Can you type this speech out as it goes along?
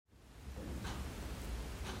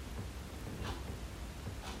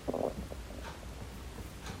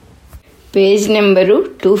Page number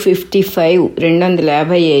 255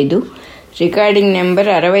 255, recording number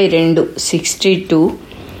 62 62.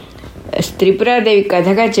 Tripura Devi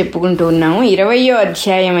కథగా చెప్పుకుంటూ ఉన్నాము. 20వ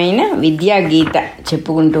అధ్యాయమైన విద్యాగీత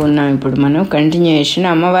చెప్పుకుంటూ ఉన్నాం. ఇప్పుడు మనం కంటిన్యూయేషన్.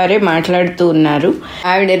 అమ్మవారే మాట్లాడుతూ ఉన్నారు.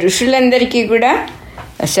 ఆవిడ ఋషులందరికీ కూడా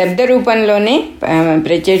శబ్ద రూపంలోనే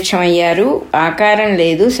ప్రత్యక్షమయ్యారు. ఆకారం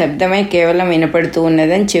లేదు, శబ్దమై కేవలం వినపడుతూ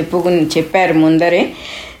ఉన్నదని చెప్పారు ముందరే.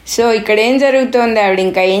 సో ఇక్కడ ఏం జరుగుతోంది, ఆవిడ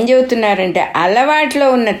ఇంకా ఏం చెబుతున్నారంటే, అలవాట్లో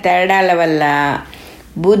ఉన్న తేడాల వల్ల,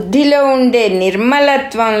 బుద్ధిలో ఉండే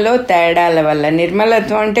నిర్మలత్వంలో తేడాల వల్ల,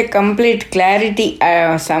 నిర్మలత్వం అంటే కంప్లీట్ క్లారిటీ,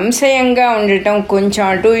 సంశయంగా ఉండటం, కొంచెం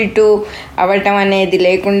అటు ఇటు అవటం అనేది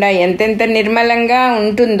లేకుండా ఎంతెంత నిర్మలంగా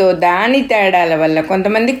ఉంటుందో దాని తేడాల వల్ల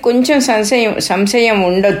కొంతమందికి కొంచెం సంశయం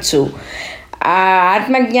ఉండొచ్చు. ఆ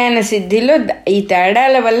ఆత్మజ్ఞాన సిద్ధిలో ఈ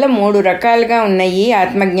తేడాల వల్ల 3 రకాలుగా ఉన్నాయి.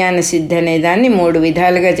 ఆత్మజ్ఞాన సిద్ధి అనే దాన్ని 3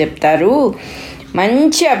 విధాలుగా చెప్తారు.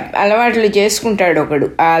 మంచి అలవాట్లు చేసుకుంటాడు ఒకడు.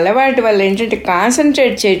 ఆ అలవాటు వల్ల ఏంటంటే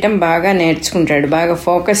కాన్సన్ట్రేట్ చేయటం బాగా నేర్చుకుంటాడు, బాగా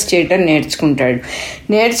ఫోకస్ చేయటం నేర్చుకుంటాడు.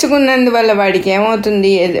 నేర్చుకున్నందువల్ల వాడికి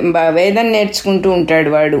ఏమవుతుంది, వేదం నేర్చుకుంటూ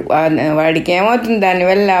ఉంటాడు వాడికి ఏమవుతుంది,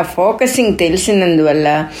 దానివల్ల ఫోకసింగ్ తెలిసినందువల్ల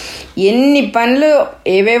ఎన్ని పనులు,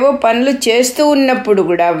 ఏవేవో పనులు చేస్తూ ఉన్నప్పుడు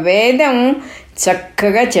కూడా వేదం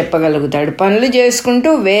చక్కగా చెప్పగలుగుతాడు. పనులు చేసుకుంటూ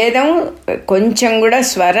వేదం కొంచెం కూడా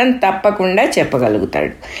స్వరం తప్పకుండా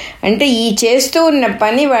చెప్పగలుగుతాడు. అంటే ఈ చేస్తూ ఉన్న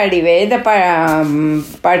పని వాడి వేద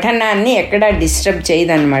పఠనాన్ని ఎక్కడా డిస్టర్బ్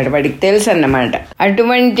చేయదన్నమాట, వాడికి తెలుసు అన్నమాట.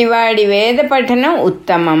 అటువంటి వాడి వేద పఠనం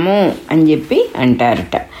ఉత్తమము అని చెప్పి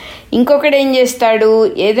అంటారట. ఇంకొకడు ఏం చేస్తాడు,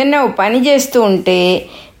 ఏదైనా పని చేస్తూ ఉంటే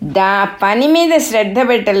పని మీద శ్రద్ధ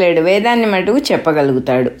పెట్టలేడు, వేదాన్ని మటుకు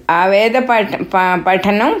చెప్పగలుగుతాడు. ఆ వేద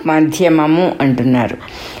పఠనం మధ్యమము అంటున్నారు.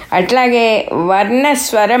 అట్లాగే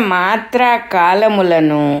వర్ణస్వర మాత్ర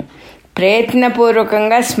కాలములను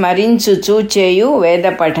ప్రయత్నపూర్వకంగా స్మరించుచూ చేయు వేద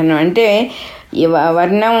పఠనం. అంటే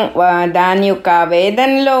వర్ణం, దాని యొక్క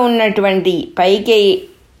వేదంలో ఉన్నటువంటి పైకి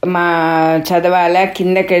చదవాలా,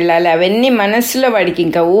 కిందకి వెళ్ళాలి, అవన్నీ మనస్సులో వాడికి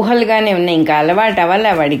ఇంకా ఊహలుగానే ఉన్నాయి. ఇంకా అలవాటు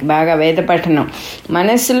అవ్వాలా వాడికి బాగా వేద పఠనం.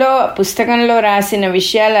 మనస్సులో పుస్తకంలో రాసిన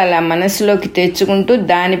విషయాలు అలా మనస్సులోకి తెచ్చుకుంటూ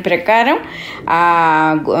దాని ప్రకారం ఆ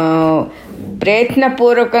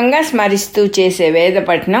ప్రయత్నపూర్వకంగా స్మరిస్తూ చేసే వేద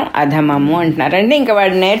పఠనం అధమము అంటున్నారు. అంటే ఇంకా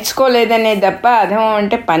వాడు నేర్చుకోలేదనే తప్ప అధమం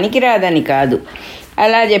అంటే పనికిరాదని కాదు.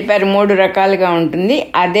 అలా చెప్పారు. 3 రకాలుగా ఉంటుంది.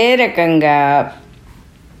 అదే రకంగా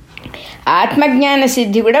ఆత్మజ్ఞాన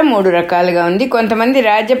సిద్ధి కూడా 3 రకాలుగా ఉంది. కొంతమంది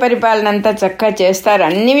రాజ్య పరిపాలన అంతా చక్కగా చేస్తారు,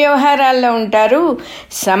 అన్ని వ్యవహారాల్లో ఉంటారు,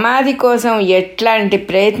 సమాధి కోసం ఎట్లాంటి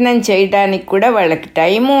ప్రయత్నం చేయడానికి కూడా వాళ్ళకి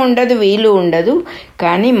టైము ఉండదు, వీలు ఉండదు.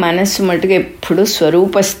 కానీ మనస్సు మటుకు ఎప్పుడు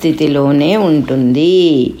స్వరూప స్థితిలోనే ఉంటుంది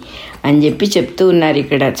అని చెప్పి చెప్తూ ఉన్నారు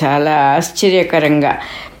ఇక్కడ చాలా ఆశ్చర్యకరంగా.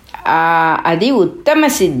 అది ఉత్తమ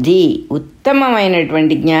సిద్ధి.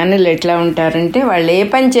 ఉత్తమమైనటువంటి జ్ఞానులు ఎట్లా ఉంటారంటే, వాళ్ళు ఏ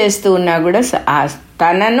పని చేస్తూ ఉన్నా కూడా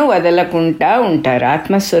తనను వదలకుండా ఉంటారు,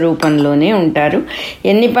 ఆత్మస్వరూపంలోనే ఉంటారు.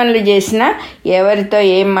 ఎన్ని పనులు చేసినా, ఎవరితో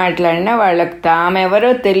ఏం మాట్లాడినా వాళ్ళకు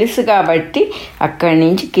తామెవరో తెలుసు కాబట్టి అక్కడి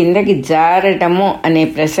నుంచి కిందకి జారటము అనే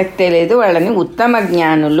ప్రసక్తే లేదు. వాళ్ళని ఉత్తమ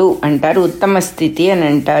జ్ఞానులు అంటారు, ఉత్తమ స్థితి అని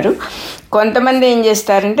అంటారు. కొంతమంది ఏం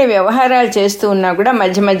చేస్తారంటే, వ్యవహారాలు చేస్తూ ఉన్నా కూడా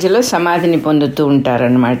మధ్య మధ్యలో సమాధిని పొందుతూ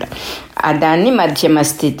ఉంటారనమాట. దాన్ని మధ్యమ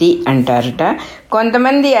స్థితి అంటారట.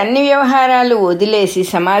 కొంతమంది అన్ని వ్యవహారాలు వదిలేసి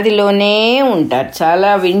సమాధిలోనే ఉంటారు. చాలా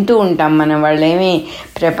వింటూ ఉంటాం మనం, వాళ్ళేమి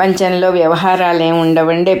ప్రపంచంలో వ్యవహారాలు ఏమి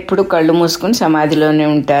ఉండవండి, ఎప్పుడు కళ్ళు మూసుకుని సమాధిలోనే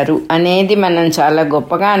ఉంటారు అనేది మనం చాలా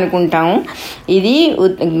గొప్పగా అనుకుంటాము. ఇది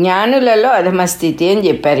జ్ఞానులలో అధమస్థితి అని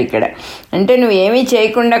చెప్పారు ఇక్కడ. అంటే నువ్వేమీ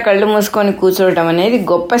చేయకుండా కళ్ళు మూసుకొని కూర్చోవటం అనేది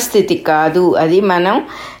గొప్ప స్థితి కాదు. అది మనం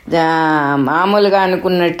మామూలుగా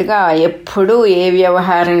అనుకున్నట్టుగా ఎప్పుడు ఏ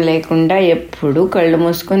వ్యవహారం లేకుండా ఎప్పుడు కళ్ళు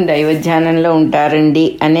మూసుకొని దైవధ్యానంలో ఉంటారండి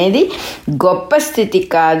అనేది గొప్ప స్థితి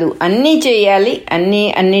కాదు. అన్నీ చేయాలి,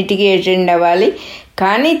 అన్నిటికీ అటెండ్ అవ్వాలి.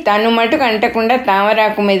 కానీ తను మటుకు అంటకుండా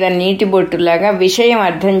తామరాకు మీద నీటి బొట్టులాగా విషయం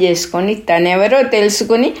అర్థం చేసుకొని తనెవరో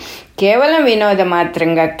తెలుసుకుని కేవలం వినోద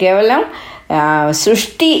మాత్రంగా, కేవలం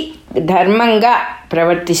సృష్టి ధర్మంగా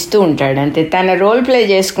ప్రవర్తిస్తూ ఉంటాడు. అంతే, తన రోల్ ప్లే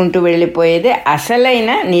చేసుకుంటూ వెళ్ళిపోయేదే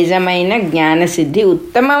అసలైన నిజమైన జ్ఞానసిద్ధి,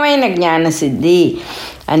 ఉత్తమమైన జ్ఞానసిద్ధి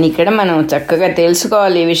అని ఇక్కడ మనం చక్కగా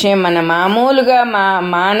తెలుసుకోవాలి. ఈ విషయం మన మామూలుగా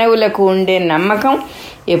మానవులకు ఉండే నమ్మకం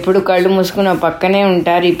ఎప్పుడు కళ్ళు మూసుకుని పక్కనే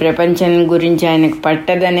ఉంటారు, ఈ ప్రపంచం గురించి ఆయనకు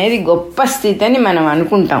పట్టదనేది గొప్ప స్థితి అని మనం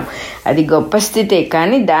అనుకుంటాం. అది గొప్ప స్థితే,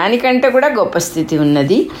 కానీ దానికంటే కూడా గొప్ప స్థితి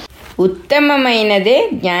ఉన్నది. ఉత్తమమైనదే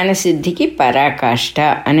జ్ఞానసిద్ధికి పరాకాష్ట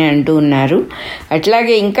అని అంటూ ఉన్నారు.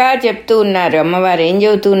 అట్లాగే ఇంకా చెప్తూ ఉన్నారు అమ్మవారు. ఏం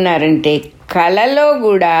చెబుతూ ఉన్నారంటే, కళలో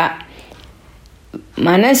కూడా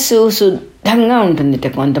మనస్సు శుద్ధంగా ఉంటుందిట.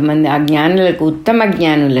 కొంతమంది ఆ జ్ఞానులకు, ఉత్తమ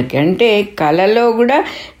జ్ఞానులకి, అంటే కళలో కూడా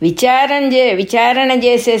విచారణ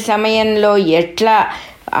చేసే సమయంలో ఎట్లా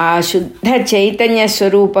ఆ శుద్ధ చైతన్య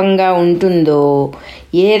స్వరూపంగా ఉంటుందో,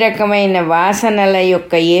 ఏ రకమైన వాసనల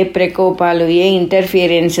యొక్క ఏ ప్రకోపాలు, ఏ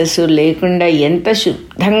ఇంటర్ఫియరెన్సెస్ లేకుండా ఎంత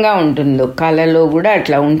శుద్ధంగా ఉంటుందో కళలో కూడా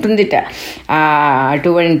అట్లా ఉంటుందిట.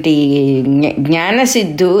 అటువంటి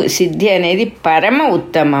సిద్ధి అనేది పరమ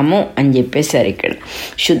ఉత్తమము అని చెప్పేశారు ఇక్కడ.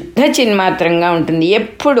 శుద్ధ చిన్మాత్రంగా ఉంటుంది.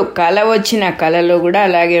 ఎప్పుడు కళ వచ్చిన కళలో కూడా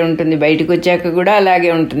అలాగే ఉంటుంది, బయటకు వచ్చాక కూడా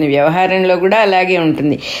అలాగే ఉంటుంది, వ్యవహారంలో కూడా అలాగే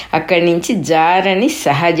ఉంటుంది. అక్కడి నుంచి జారని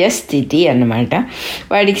సహజ స్థితి అన్నమాట.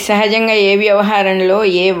 వాడికి సహజంగా ఏ వ్యవహారంలో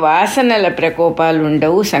ఏ వాసనల ప్రకోపాలు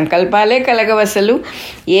ఉండవు, సంకల్పాలే కలగవు. అసలు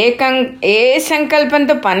ఏ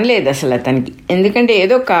సంకల్పంతో పని లేదు అసలు అతనికి. ఎందుకంటే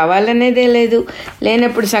ఏదో కావాలనేదే లేదు.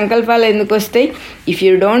 లేనప్పుడు సంకల్పాలు ఎందుకు వస్తాయి? If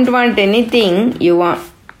you don't want anything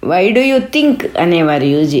why do you think అనేవారు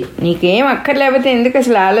యూజీ. నీకేం అక్కర్లేకపోతే ఎందుకు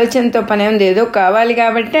అసలు ఆలోచనతో పని ఉంది? ఏదో కావాలి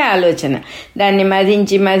కాబట్టే ఆలోచన. దాన్ని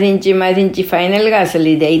మధించి ఫైనల్గా అసలు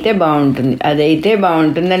ఇది అయితే బాగుంటుంది, అదైతే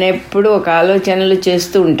బాగుంటుంది అని ఎప్పుడు ఒక ఆలోచనలు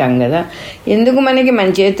చేస్తూ ఉంటాం కదా. ఎందుకు? మనకి మన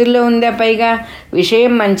చేతుల్లో ఉందా? పైగా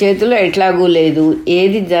విషయం మన చేతుల్లో ఎట్లాగూ లేదు.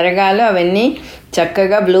 ఏది జరగాలో అవన్నీ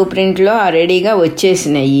చక్కగా బ్లూ ప్రింట్లో రెడీగా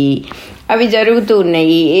వచ్చేసినాయి, అవి జరుగుతూ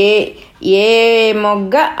ఉన్నాయి. ఏ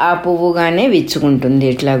మొగ్గ ఆ పువ్వుగానే విచ్చుకుంటుంది.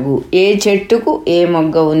 ఎట్లాగూ ఏ చెట్టుకు ఏ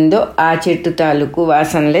మొగ్గ ఉందో ఆ చెట్టు తాలూకు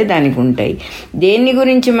వాసనలే దానికి ఉంటాయి. దేని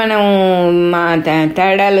గురించి మనం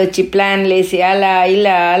తేడాలు వచ్చి ప్లాన్లు వేసి అలా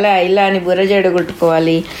ఇలా అని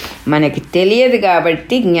బుర్రజడగొట్టుకోవాలి? మనకి తెలియదు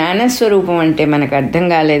కాబట్టి, జ్ఞానస్వరూపం అంటే మనకు అర్థం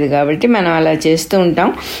కాలేదు కాబట్టి మనం అలా చేస్తూ ఉంటాం.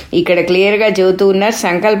 ఇక్కడ క్లియర్గా చెబుతూ ఉన్నారు,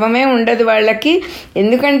 సంకల్పమే ఉండదు వాళ్ళకి.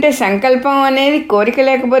 ఎందుకంటే సంకల్పం అనేది కోరిక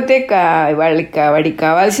లేకపోతే వాడికి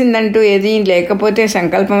కావాల్సిందంటూ ఏది లేకపోతే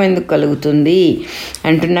సంకల్పం ఎందుకు కలుగుతుంది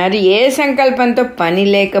అంటున్నారు. ఏ సంకల్పంతో పని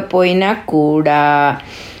లేకపోయినా కూడా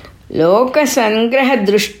లోక సంగ్రహ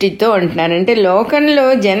దృష్టితో అంటున్నారు. అంటే లోకంలో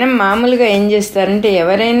జనం మామూలుగా ఏం చేస్తారంటే,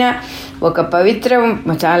 ఎవరైనా ఒక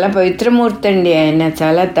చాలా పవిత్రమూర్తి అండి, ఆయన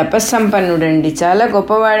చాలా తపస్సంపన్నుడండి, చాలా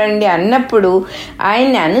గొప్పవాడండి అన్నప్పుడు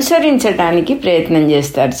ఆయన్ని అనుసరించడానికి ప్రయత్నం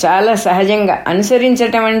చేస్తారు. చాలా సహజంగా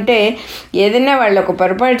అనుసరించటం అంటే ఏదైనా వాళ్ళు ఒక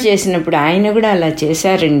పొరపాటు చేసినప్పుడు ఆయన కూడా అలా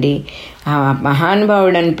చేశారండి, ఆ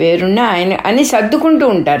మహానుభావుడు అని పేరున్న ఆయన అని సర్దుకుంటూ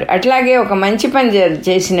ఉంటారు. అట్లాగే ఒక మంచి పని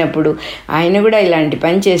చేసినప్పుడు ఆయన కూడా ఇలాంటి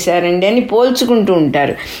పని చేశారండి అని పోల్చుకుంటూ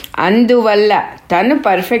ఉంటారు. అందువల్ల తను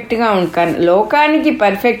పర్ఫెక్ట్గా లోకానికి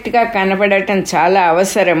పర్ఫెక్ట్గా కనపడటం చాలా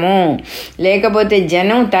అవసరము. లేకపోతే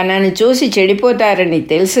జనం తనను చూసి చెడిపోతారని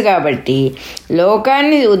తెలుసు కాబట్టి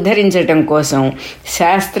లోకాన్ని ఉద్ధరించటం కోసం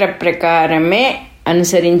శాస్త్ర ప్రకారమే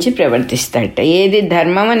అనుసరించి ప్రవర్తిస్తాడట. ఏది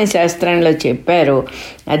ధర్మం అని శాస్త్రంలో చెప్పారో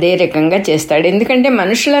అదే రకంగా చేస్తాడు. ఎందుకంటే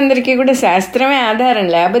మనుషులందరికీ కూడా శాస్త్రమే ఆధారం,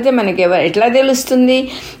 లేకపోతే మనకి ఎట్లా తెలుస్తుంది?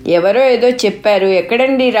 ఎవరో ఏదో చెప్పారు,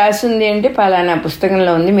 ఎక్కడండి రాసుంది అంటే పలానా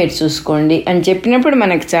పుస్తకంలో ఉంది మీరు చూసుకోండి అని చెప్పినప్పుడు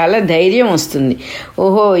మనకు చాలా ధైర్యం వస్తుంది,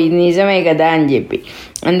 ఓహో ఇది నిజమే కదా అని చెప్పి.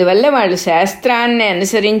 అందువల్ల వాళ్ళు శాస్త్రాన్ని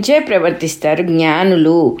అనుసరించే ప్రవర్తిస్తారు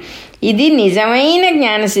జ్ఞానులు. ఇది నిజమైన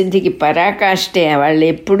జ్ఞానసిద్ధికి పరాకాష్టే. వాళ్ళు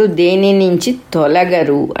ఎప్పుడు దేని నుంచి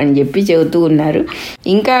తొలగరు అని చెప్పి చెబుతూ ఉన్నారు.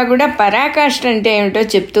 ఇంకా కూడా పరాకాష్ట అంటే ఏమిటో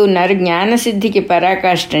చెప్తూ ఉన్నారు. జ్ఞానసిద్ధికి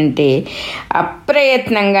పరాకాష్ట అంటే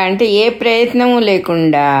అప్రయత్నంగా, అంటే ఏ ప్రయత్నము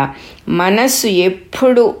లేకుండా, మనస్సు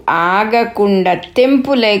ఎప్పుడు ఆగకుండా,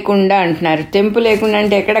 తెంపు లేకుండా అంటున్నారు. తెంపు లేకుండా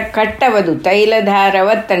అంటే ఎక్కడ కట్ అవ్వదు,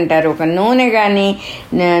 తైలధారవత్ అంటారు. ఒక నూనె కానీ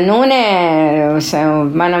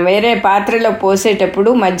మనం వేరే పాత్రలో పోసేటప్పుడు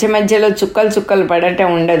మధ్య మధ్యలో చుక్కలు పడటం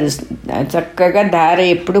ఉండదు, చక్కగా ధార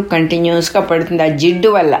ఎప్పుడు కంటిన్యూస్గా పడుతుంది ఆ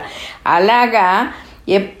జిడ్డు వల్ల. అలాగా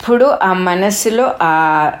ఎప్పుడు ఆ మనస్సులో ఆ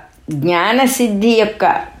జ్ఞానసిద్ధి యొక్క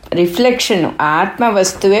రిఫ్లెక్షన్, ఆత్మ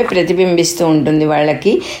వస్తువే ప్రతిబింబిస్తూ ఉంటుంది.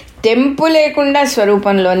 వాళ్ళకి తెంపు లేకుండా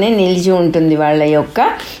స్వరూపంలోనే నిలిచి ఉంటుంది వాళ్ళ యొక్క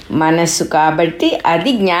మనస్సు. కాబట్టి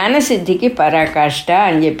అది జ్ఞానసిద్ధికి పరాకాష్ట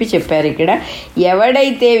అని చెప్పి చెప్పారు ఇక్కడ.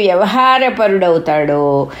 ఎవడైతే వ్యవహారపరుడవుతాడో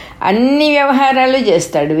అన్ని వ్యవహారాలు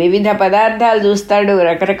చేస్తాడు, వివిధ పదార్థాలు చూస్తాడు,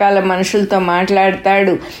 రకరకాల మనుషులతో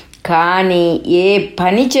మాట్లాడతాడు, కానీ ఏ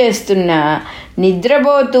పని చేస్తున్నా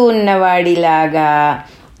నిద్రపోతూ ఉన్నవాడిలాగా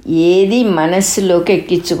ఏది మనస్సులోకి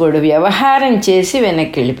ఎక్కించుకోడు, వ్యవహారం చేసి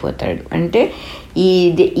వెనక్కి వెళ్ళిపోతాడు. అంటే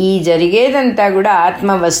ఈ జరిగేదంతా కూడా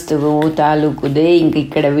ఆత్మ వస్తువు తాలూకుదే, ఇంక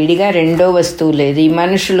ఇక్కడ విడిగా రెండో వస్తువు లేదు. ఈ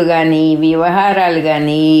మనుషులు కానీ, వ్యవహారాలు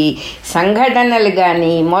కానీ, సంఘటనలు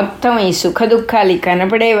కానీ, మొత్తం ఈ సుఖదుఖాలు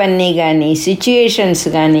కనపడేవన్నీ కానీ, సిచ్యుయేషన్స్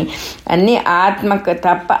కానీ అన్నీ ఆత్మ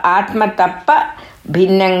తప్ప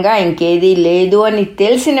భిన్నంగా ఇంకేదీ లేదు అని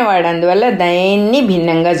తెలిసినవాడు. అందువల్ల దాన్ని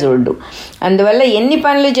భిన్నంగా చూడు. అందువల్ల ఎన్ని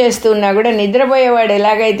పనులు చేస్తున్నా కూడా నిద్రపోయేవాడు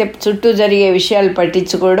ఎలాగైతే చుట్టూ జరిగే విషయాలు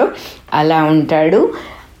పట్టించుకోడు అలా ఉంటాడు.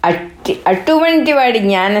 అటువంటి వాడి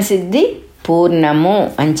జ్ఞానసిద్ధి పూర్ణము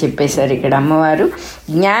అని చెప్పేశారు ఇక్కడ అమ్మవారు.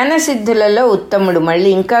 జ్ఞానసిద్ధులలో ఉత్తముడు, మళ్ళీ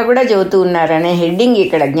ఇంకా కూడా చెబుతూ ఉన్నారనే హెడ్డింగ్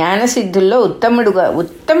ఇక్కడ. జ్ఞానసిద్ధుల్లో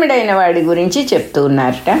ఉత్తముడైన వాడి గురించి చెప్తూ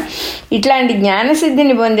ఉన్నారట. ఇట్లాంటి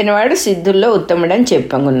జ్ఞానసిద్ధిని పొందినవాడు సిద్ధుల్లో ఉత్తముడని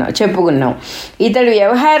చెప్పుకున్నాం. ఇతడు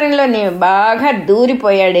వ్యవహారంలో బాగా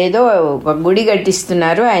దూరిపోయాడు. ఏదో ఒక గుడి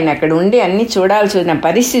కట్టిస్తున్నారు, ఆయన అక్కడ ఉండి అన్నీ చూడాల్సిన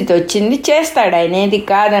పరిస్థితి వచ్చింది. చేస్తాడు, ఆయన ఏది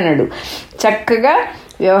కాదనడు. చక్కగా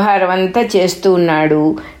వ్యవహారం అంతా చేస్తూ ఉన్నాడు.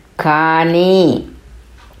 కానీ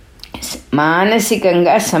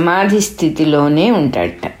మానసికంగా సమాధి స్థితిలోనే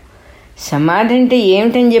ఉంటాడట. సమాధి అంటే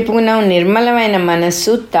ఏమిటని చెప్పుకున్నాం? నిర్మలమైన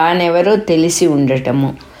మనస్సు, తానెవరో తెలిసి ఉండటము.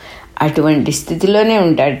 అటువంటి స్థితిలోనే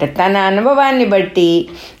ఉంటాడట. తన అనుభవాన్ని బట్టి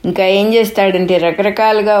ఇంకా ఏం చేస్తాడంటే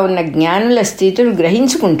రకరకాలుగా ఉన్న జ్ఞానుల స్థితులు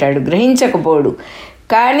గ్రహించకపోడు.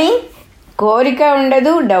 కానీ కోరిక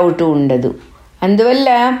ఉండదు, డౌటు ఉండదు. అందువల్ల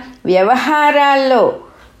వ్యవహారాల్లో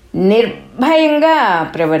నిర్భయంగా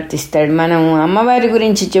ప్రవర్తిస్తాడు. మనం అమ్మవారి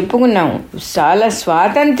గురించి చెప్పుకున్నాం, చాలా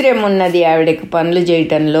స్వాతంత్ర్యం ఉన్నది ఆవిడకి పనులు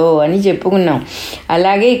చేయటంలో అని చెప్పుకున్నాం.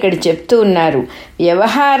 అలాగే ఇక్కడ చెప్తూ ఉన్నారు,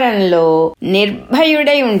 వ్యవహారంలో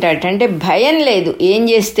నిర్భయుడై ఉంటాడు. అంటే భయం లేదు, ఏం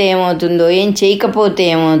చేస్తే ఏమవుతుందో, ఏం చేయకపోతే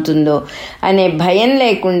ఏమవుతుందో అనే భయం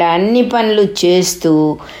లేకుండా అన్ని పనులు చేస్తూ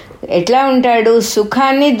ఎట్లా ఉంటాడు?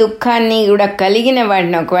 సుఖాన్ని దుఃఖాన్ని కూడా కలిగిన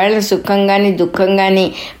వాటిని, ఒకవేళ సుఖం కానీ దుఃఖం కానీ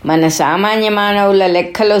మన సామాన్య మానవుల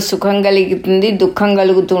లెక్కలో సుఖం కలుగుతుంది, దుఃఖం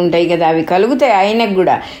కలుగుతూ ఉంటాయి కదా, అవి కలుగుతాయి. ఆయనకు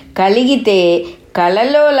కూడా కలిగితే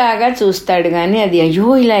కలలో లాగా చూస్తాడు. కానీ అది అయ్యో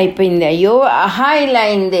ఇలా అయిపోయింది, అయ్యో ఆహా ఇలా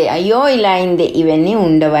అయిందే, అయ్యో ఇలా అయిందే, ఇవన్నీ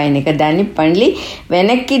ఉండవు ఆయనకి. దాన్ని పండ్లి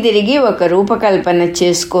వెనక్కి తిరిగి ఒక రూపకల్పన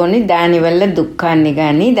చేసుకొని దానివల్ల దుఃఖాన్ని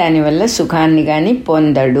కానీ దానివల్ల సుఖాన్ని కానీ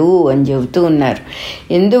పొందడు అని చెబుతూ ఉన్నారు.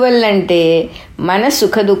 ఎందువల్లంటే మన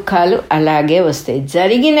సుఖ దుఃఖాలు అలాగే వస్తాయి.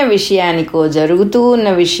 జరిగిన విషయానికో జరుగుతూ ఉన్న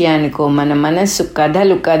విషయానికో మన మనస్సు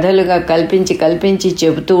కథలుగా కల్పించి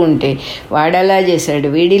చెబుతూ ఉంటే వాడలా చేశాడు,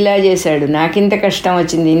 వీడిలా చేశాడు, నాకింత కష్టం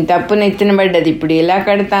వచ్చింది, ఇంత అప్పున ఎత్తినబడ్డది, ఇప్పుడు ఇలా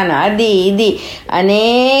కడతాను, అది ఇది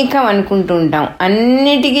అనేకం అనుకుంటూ ఉంటాం.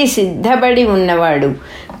 అన్నిటికీ సిద్ధపడి ఉన్నవాడు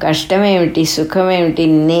కష్టమేమిటి సుఖమేమిటి,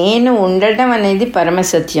 నేను ఉండటం అనేది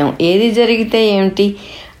పరమసత్యం, ఏది జరిగితే ఏమిటి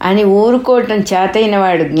అని ఊరుకోవటం చేతైన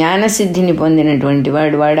వాడు, జ్ఞానసిద్ధిని పొందినటువంటి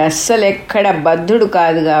వాడు అస్సలు ఎక్కడ బద్ధుడు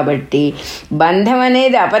కాదు. కాబట్టి బంధం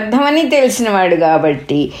అనేది అబద్ధమని తెలిసినవాడు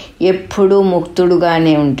కాబట్టి ఎప్పుడూ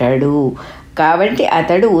ముక్తుడుగానే ఉంటాడు. కాబట్టి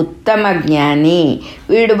అతడు ఉత్తమ జ్ఞాని.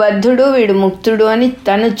 వీడు బద్ధుడు వీడు ముక్తుడు అని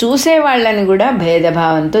తను చూసే వాళ్ళని కూడా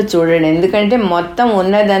భేదభావంతో చూడడు. ఎందుకంటే మొత్తం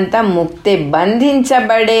ఉన్నదంతా ముక్తే,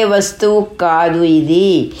 బంధించబడే వస్తువు కాదు ఇది.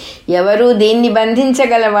 ఎవరు దీన్ని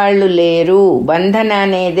బంధించగల వాళ్ళు లేరు, బంధన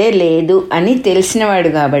అనేదే లేదు అని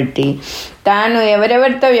తెలిసినవాడు కాబట్టి తాను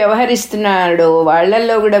ఎవరెవరితో వ్యవహరిస్తున్నాడో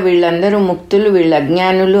వాళ్ళల్లో కూడా వీళ్ళందరూ ముక్తులు, వీళ్ళు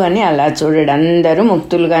అజ్ఞానులు అని అలా చూడడు. అందరూ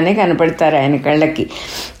ముక్తులుగానే కనపడతారు ఆయన కళ్ళకి.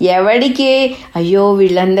 ఎవడికి అయ్యో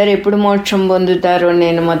వీళ్ళందరూ ఎప్పుడు మోక్షం పొందుతారో,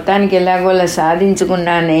 నేను మొత్తానికి ఎలాగోలా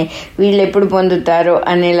సాధించుకున్నానే, వీళ్ళు ఎప్పుడు పొందుతారో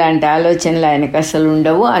అనేలాంటి ఆలోచనలు ఆయనకు అసలు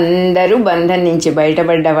ఉండవు. అందరూ బంధం నుంచి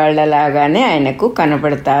బయటపడ్డ వాళ్ళలాగానే ఆయనకు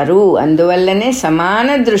కనపడతారు. అందువల్లనే సమాన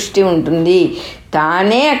దృష్టి ఉంటుంది,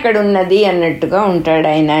 తానే అక్కడున్నది అన్నట్టుగా ఉంటాడు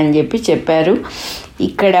ఆయన అని చెప్పారు.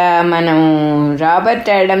 ఇక్కడ మనం రాబర్ట్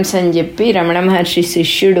యాడమ్స్ అని చెప్పి రమణ మహర్షి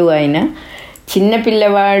శిష్యుడు, ఆయన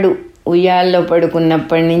చిన్నపిల్లవాడు ఉయ్యాల్లో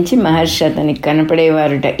పడుకున్నప్పటి నుంచి మహర్షి అతనికి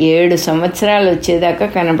కనపడేవారుట. 7 సంవత్సరాలు వచ్చేదాకా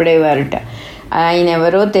కనపడేవారుట. ఆయన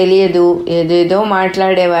ఎవరో తెలియదు, ఏదేదో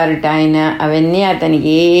మాట్లాడేవారుట ఆయన. అవన్నీ అతనికి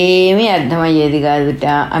ఏమీ అర్థమయ్యేది కాదుట.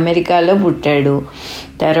 అమెరికాలో పుట్టాడు.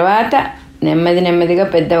 తర్వాత నెమ్మదిగా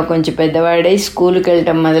కొంచెం పెద్దవాడై స్కూల్కి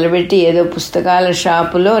వెళ్ళటం మొదలుపెట్టి ఏదో పుస్తకాల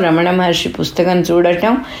షాపులో రమణ మహర్షి పుస్తకం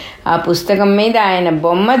చూడటం, ఆ పుస్తకం మీద ఆయన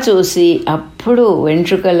బొమ్మ చూసి అప్పుడు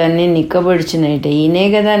వెంట్రుకలన్నీ నిక్కబొడిచినట్ట. ఈయనే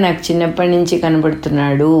కదా నాకు చిన్నప్పటి నుంచి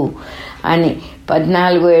కనబడుతున్నాడు అని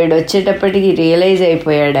 14 వచ్చేటప్పటికి రియలైజ్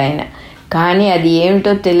అయిపోయాడు ఆయన. కానీ అది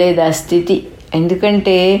ఏమిటో తెలియదు ఆ స్థితి.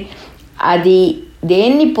 ఎందుకంటే అది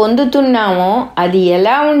దేన్ని పొందుతున్నామో అది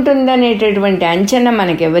ఎలా ఉంటుందనేటటువంటి అంచనా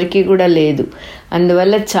మనకెవరికి కూడా లేదు.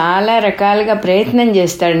 అందువల్ల చాలా రకాలుగా ప్రయత్నం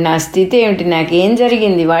చేస్తాడు. నా స్థితి ఏమిటి, నాకేం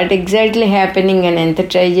జరిగింది, వాట్ ఎగ్జాక్ట్లీ హ్యాపెనింగ్ అని ఎంత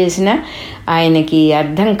ట్రై చేసినా ఆయనకి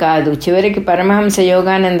అర్థం కాదు. చివరికి పరమహంస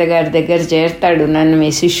యోగానంద గారి దగ్గర చేరతాడు. నన్ను మీ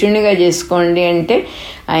శిష్యునిగా చేసుకోండి అంటే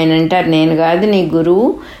ఆయన అంటారు, నేను కాదు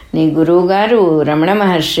నీ గురువు గారు రమణ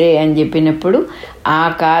మహర్షి అని చెప్పినప్పుడు ఆ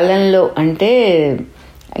కాలంలో అంటే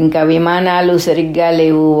ఇంకా విమానాలు సరిగ్గా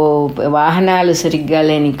లేవు, వాహనాలు సరిగ్గా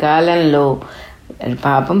లేని కాలంలో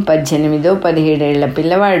పాపం 18-17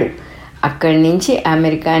 పిల్లవాడు అక్కడి నుంచి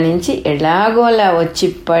అమెరికా నుంచి ఎలాగోలా వచ్చి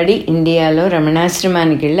పడి ఇండియాలో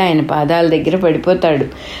రమణాశ్రమానికి వెళ్ళి ఆయన పాదాల దగ్గర పడిపోతాడు.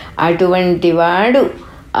 అటువంటి వాడు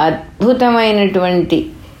అద్భుతమైనటువంటి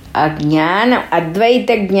ఆ జ్ఞానం,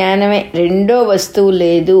 అద్వైత జ్ఞానమే, రెండో వస్తువు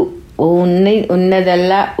లేదు,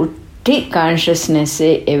 ఉన్నదల్లా ఉట్టి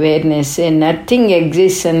కాన్షియస్నెస్సే, అవేర్నెస్సే, నథింగ్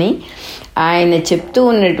ఎగ్జిస్ట్ అని ఆయన చెప్తూ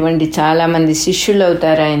ఉన్నటువంటి చాలామంది శిష్యులు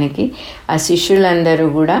అవుతారు ఆయనకి. ఆ శిష్యులందరూ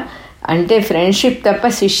కూడా అంటే ఫ్రెండ్షిప్ తప్ప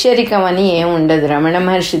శిష్యరికం అని ఏం ఉండదు. రమణ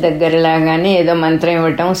మహర్షి దగ్గరలాగానే ఏదో మంత్రం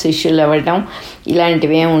ఇవ్వటం, శిష్యులు అవ్వటం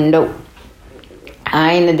ఇలాంటివి ఏం ఉండవు.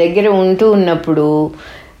 ఆయన దగ్గర ఉంటూ ఉన్నప్పుడు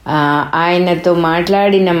ఆయనతో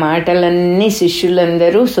మాట్లాడిన మాటలన్నీ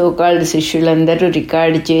శిష్యులందరూ, సోకాల్డ్ శిష్యులందరూ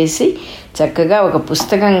రికార్డు చేసి చక్కగా ఒక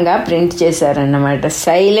పుస్తకంగా ప్రింట్ చేశారన్నమాట.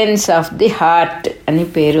 సైలెన్స్ ఆఫ్ ది హార్ట్ అని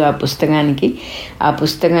పేరు ఆ పుస్తకానికి. ఆ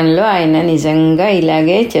పుస్తకంలో ఆయన నిజంగా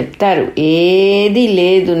ఇలాగే చెప్తారు, ఏది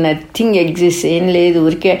లేదు, నథింగ్ ఎగ్జిస్ట్, ఏం లేదు,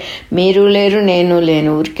 ఊరికే మీరు లేరు నేను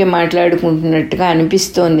లేను, ఊరికే మాట్లాడుకుంటున్నట్టుగా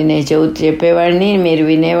అనిపిస్తోంది, నేను చెప్పేవాడిని మీరు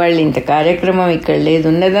వినేవాళ్ళు, ఇంత కార్యక్రమం ఇక్కడ లేదు,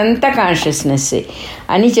 ఉన్నదంతా కాన్షియస్నెస్సే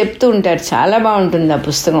అని చెప్తూ ఉంటారు. చాలా బాగుంటుంది ఆ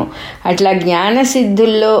పుస్తకం. అట్లా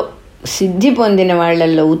జ్ఞానసిద్ధుల్లో సిద్ధి పొందిన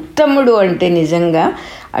వాళ్ళల్లో ఉత్తముడు అంటే నిజంగా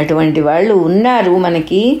అటువంటి వాళ్ళు ఉన్నారు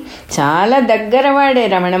మనకి. చాలా దగ్గర వాడే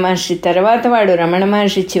రమణ మహర్షి. తర్వాత వాడు రమణ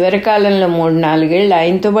మహర్షి చివరి కాలంలో 3-4 ఏళ్ళు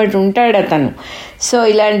ఆయనతో పాటు ఉంటాడు అతను. సో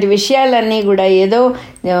ఇలాంటి విషయాలన్నీ కూడా ఏదో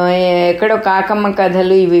ఎక్కడో కాకమ్మ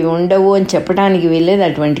కథలు ఇవి ఉండవు అని చెప్పడానికి వీల్లేదు.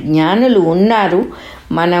 అటువంటి జ్ఞానులు ఉన్నారు.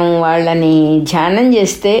 మనం వాళ్ళని ధ్యానం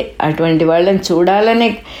చేస్తే అటువంటి వాళ్ళని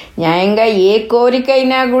చూడాలనే, న్యాయంగా ఏ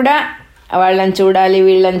కోరికైనా కూడా వాళ్ళని చూడాలి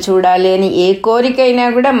వీళ్ళని చూడాలి అని ఏ కోరికైనా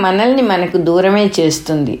కూడా మనల్ని మనకు దూరమే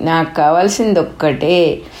చేస్తుంది. నాకు కావాల్సింది ఒక్కటే,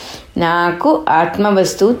 నాకు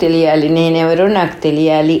ఆత్మవస్తువు తెలియాలి, నేనెవరో నాకు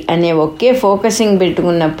తెలియాలి అనే ఒకే ఫోకసింగ్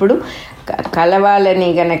పెట్టుకున్నప్పుడు కలవాలని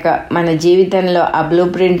గనక మన జీవితంలో ఆ బ్లూ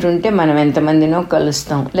ప్రింట్ ఉంటే మనం ఎంతమందినో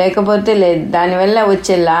కలుస్తాం, లేకపోతే లేదు. దానివల్ల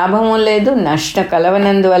వచ్చే లాభము లేదు,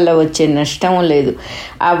 కలవనందువల్ల వచ్చే నష్టము లేదు.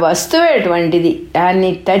 ఆ వస్తువు అటువంటిది,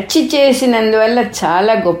 దాన్ని టచ్ చేసినందువల్ల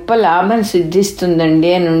చాలా గొప్ప లాభం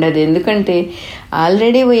సిద్ధిస్తుందండి అని ఉండదు. ఎందుకంటే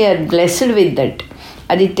already we are blessed with that.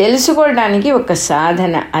 అది తెలుసుకోవడానికి ఒక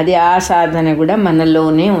సాధన, అది ఆ సాధన కూడా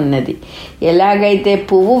మనలోనే ఉన్నది. ఎలాగైతే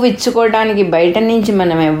పువ్వు విచ్చుకోవడానికి బయట నుంచి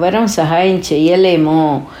మనం ఎవ్వరం సహాయం చేయలేమో,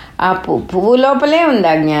 ఆ పువ్వు లోపలే ఉంది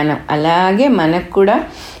ఆ జ్ఞానం. అలాగే మనకు కూడా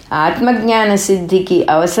ఆత్మజ్ఞాన సిద్ధికి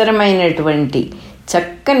అవసరమైనటువంటి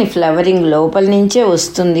చక్కని ఫ్లవరింగ్ లోపల నుంచే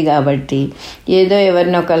వస్తుంది. కాబట్టి ఏదో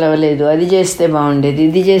ఎవరినో కలవలేదు, అది చేస్తే బాగుండేది,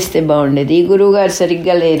 ఇది చేస్తే బాగుండేది, ఈ గురువుగారు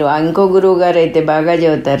సరిగ్గా లేరు, ఇంకో గురువుగారు అయితే బాగా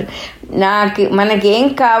చెబుతారు, మనకేం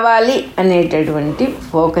కావాలి అనేటటువంటి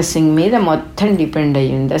ఫోకసింగ్ మీద మొత్తం డిపెండ్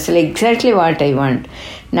అయ్యింది. అసలు ఎగ్జాక్ట్లీ వాట్ ఐ వాంట్,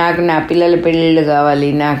 నాకు నా పిల్లల పెళ్ళిళ్ళు కావాలి,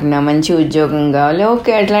 నాకు నా మంచి ఉద్యోగం కావాలి.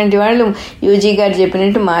 ఓకే, అట్లాంటి వాళ్ళు యూజీ గారు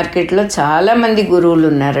చెప్పినట్టు మార్కెట్లో చాలామంది గురువులు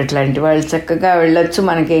ఉన్నారు. అట్లాంటి వాళ్ళు చక్కగా వెళ్ళొచ్చు,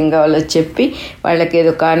 మనకేం కావాలో చెప్పి వాళ్ళకి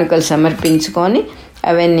ఏదో కానుకలు సమర్పించుకొని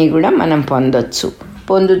అవన్నీ కూడా మనం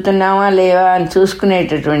పొందుతున్నామా లేవా అని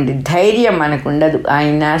చూసుకునేటటువంటి ధైర్యం మనకు ఉండదు.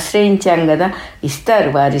 ఆయన ఆశ్రయించాం కదా,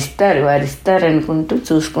 వారిస్తారు అనుకుంటూ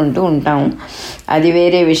చూసుకుంటూ ఉంటాము. అది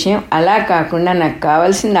వేరే విషయం. అలా కాకుండా నాకు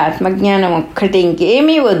కావాల్సింది ఆత్మజ్ఞానం ఒక్కటి,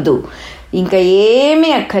 ఇంకేమీ వద్దు, ఇంకా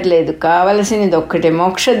ఏమీ అక్కర్లేదు, కావలసినది ఒక్కటే,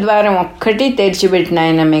 మోక్షద్వారం ఒక్కటి తెరిచిపెట్టిన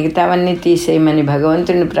ఆయన మిగతావన్నీ తీసేయమని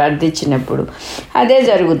భగవంతుడిని ప్రార్థించినప్పుడు అదే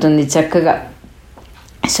జరుగుతుంది చక్కగా.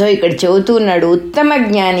 సో ఇక్కడ చెబుతూ ఉన్నాడు, ఉత్తమ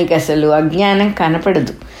జ్ఞానికి అసలు అజ్ఞానం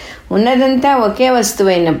కనపడదు. ఉన్నదంతా ఒకే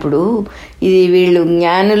వస్తువైనప్పుడు ఇది వీళ్ళు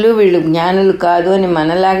జ్ఞానులు కాదు అని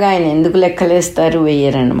మనలాగా ఆయన ఎందుకు లెక్కలేస్తారు,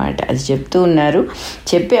 వేయరన్నమాట. అది చెప్తూ ఉన్నారు.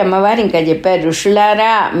 చెప్పి అమ్మవారు ఇంకా చెప్పారు,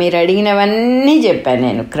 ఋషులారా మీరు అడిగినవన్నీ చెప్పాను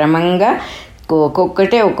నేను క్రమంగా,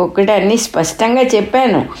 ఒక్కొక్కటే అన్నీ స్పష్టంగా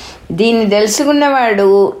చెప్పాను. దీన్ని తెలుసుకున్నవాడు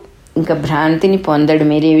ఇంకా భ్రాంతిని పొందడు.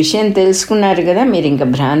 మీరు ఈ విషయం తెలుసుకున్నారు కదా, మీరు ఇంకా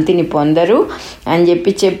భ్రాంతిని పొందరు అని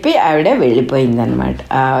చెప్పి ఆవిడ వెళ్ళిపోయిందనమాట.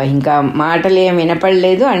 ఇంకా మాటలు ఏం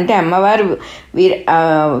వినపడలేదు. అంటే అమ్మవారు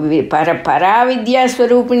పరావిద్యా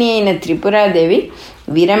స్వరూపిణి అయిన త్రిపురాదేవి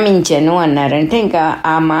విరమించెను అన్నారంటే ఇంకా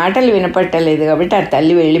ఆ మాటలు వినపట్టలేదు కాబట్టి ఆ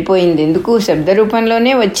తల్లి వెళ్ళిపోయింది. ఎందుకు,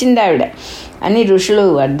 శబ్దరూపంలోనే వచ్చింది ఆవిడ అని ఋషులు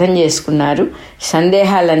అర్థం చేసుకున్నారు.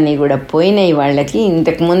 సందేహాలన్నీ కూడా పోయినాయి వాళ్ళకి.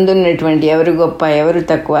 ఇంతకు ముందు ఉన్నటువంటి ఎవరు గొప్ప ఎవరు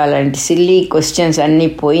తక్కువ అలాంటి సిల్లీ క్వశ్చన్స్ అన్నీ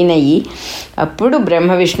పోయినాయి. అప్పుడు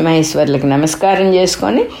బ్రహ్మ విష్ణు మహేశ్వర్లకు నమస్కారం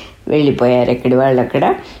చేసుకొని వెళ్ళిపోయారు ఎక్కడి వాళ్ళు అక్కడ.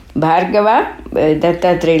 భార్గవ,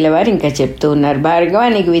 దత్తాత్రేయుల వారు ఇంకా చెప్తూ ఉన్నారు, భార్గవ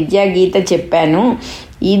నీకు విద్యా గీత చెప్పాను,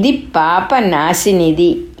 ఇది పాప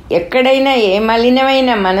నాశినిది. ఎక్కడైనా ఏ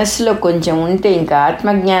మలినమైన మనసులో కొంచెం ఉంటే ఇంకా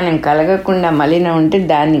ఆత్మజ్ఞానం కలగకుండా మలినం ఉంటే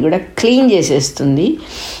దాన్ని కూడా క్లీన్ చేసేస్తుంది.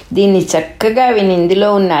 దీన్ని చక్కగా విని ఇందులో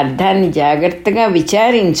ఉన్న అర్థాన్ని జాగ్రత్తగా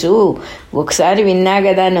విచారించు. ఒకసారి విన్నా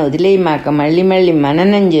కదా అని వదిలేయమాక, మళ్ళీ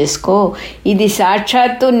మననం చేసుకో. ఇది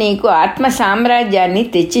సాక్షాత్తు నీకు ఆత్మ సామ్రాజ్యాన్ని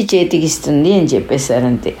తెచ్చి చేతికిస్తుంది అని చెప్పేశారు.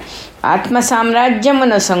 అంతే. ఆత్మ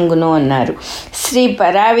సామ్రాజ్యమున సంగును అన్నారు. శ్రీ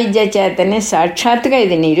పరావిద్య చేతనే సాక్షాత్తుగా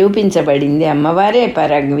ఇది నిరూపించబడింది. అమ్మవారే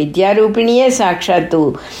విద్యారూపిణియే సాక్షాత్తు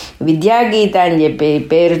విద్యాగీత అని చెప్పి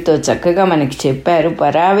పేరుతో చక్కగా మనకి చెప్పారు.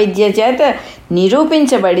 పరావిద్య చేత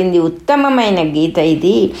నిరూపించబడింది ఉత్తమమైన గీత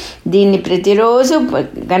ఇది. దీన్ని ప్రతిరోజు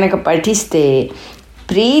గనక పఠిస్తే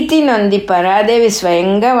ప్రీతి నొంది పరాదేవి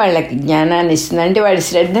స్వయంగా వాళ్ళకి జ్ఞానాన్ని ఇస్తుంది. అంటే వాడి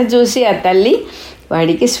శ్రద్ధ చూసి ఆ తల్లి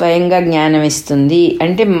వాడికి స్వయంగా జ్ఞానం ఇస్తుంది.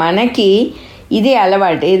 అంటే మనకి ఇది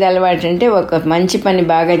అలవాటు. ఏది అలవాటు అంటే ఒక మంచి పని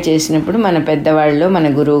బాగా చేసినప్పుడు మన పెద్దవాళ్ళు మన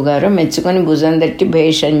గురువుగారు మెచ్చుకొని భుజం తట్టి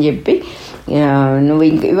భేష్ అని చెప్పి నువ్వు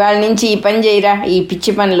ఇంక ఇవాళ నుంచి ఈ పని చేయరా, ఈ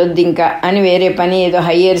పిచ్చి పనులు వద్దు ఇంకా అని వేరే పని ఏదో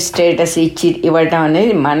హయ్యర్ స్టేటస్ ఇవ్వటం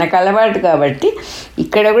అనేది మనకు అలవాటు. కాబట్టి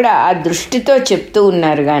ఇక్కడ కూడా ఆ దృష్టితో చెప్తూ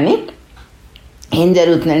ఉన్నారు. కానీ ఏం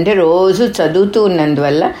జరుగుతుందంటే రోజు చదువుతూ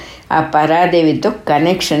ఉన్నందువల్ల ఆ పరాదేవితో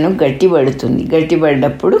కనెక్షన్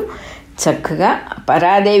గట్టిపడ్డప్పుడు చక్కగా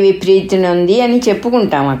పరాదేవి ప్రీతిని ఉంది అని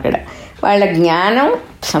చెప్పుకుంటాం. అక్కడ వాళ్ళ జ్ఞానం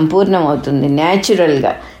సంపూర్ణమవుతుంది.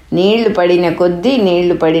 న్యాచురల్గా నీళ్లు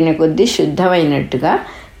పడిన కొద్దీ శుద్ధమైనట్టుగా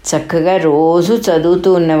చక్కగా రోజు చదువుతూ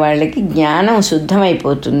ఉన్న వాళ్ళకి జ్ఞానం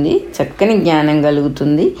శుద్ధమైపోతుంది, చక్కని జ్ఞానం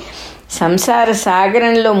కలుగుతుంది. సంసార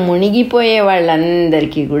సాగరంలో మునిగిపోయే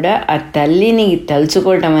వాళ్ళందరికీ కూడా ఆ తల్లిని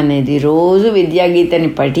తలుచుకోవటం అనేది, రోజు విద్యాగీతని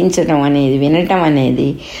పఠించడం అనేది, వినటం అనేది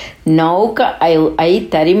నౌక అయి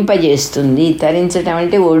తరింపజేస్తుంది. తరించటం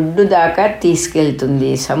అంటే ఒడ్డు దాకా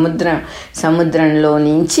తీసుకెళ్తుంది. సముద్రంలో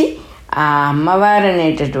నుంచి ఆ అమ్మవారు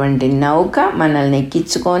అనేటటువంటి నౌక మనల్ని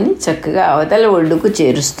ఎక్కించుకొని చక్కగా అవతల ఒడ్డుకు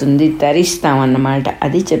చేరుస్తుంది, తరిస్తామన్నమాట.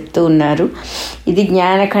 అది చెప్తూ ఉన్నారు. ఇది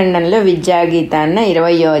జ్ఞానఖండంలో విద్యాగీత అన్న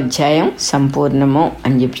 20వ అధ్యాయం సంపూర్ణము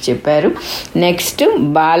అని చెప్పారు. నెక్స్ట్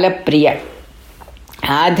బాలప్రియ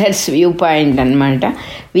ఆథర్స్ వ్యూ పాయింట్ అన్నమాట.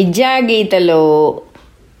 విద్యాగీతలో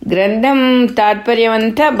గ్రంథం తాత్పర్యం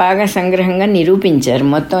అంతా బాగా సంగ్రహంగా నిరూపించారు.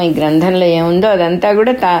 మొత్తం ఈ గ్రంథంలో ఏముందో అదంతా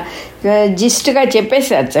కూడా జిస్ట్గా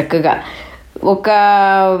చెప్పేశారు చక్కగా. ఒక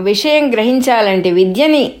విషయం గ్రహించాలంటే,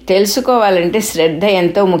 విద్యని తెలుసుకోవాలంటే శ్రద్ధ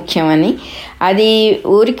ఎంతో ముఖ్యమని, అది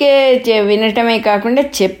ఊరికే వినటమే కాకుండా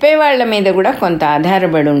చెప్పేవాళ్ళ మీద కూడా కొంత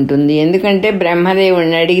ఆధారపడి ఉంటుంది. ఎందుకంటే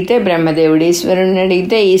బ్రహ్మదేవుడిని అడిగితే బ్రహ్మదేవుడు, ఈశ్వరుడిని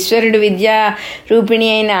అడిగితే ఈశ్వరుడు, విద్యా రూపిణి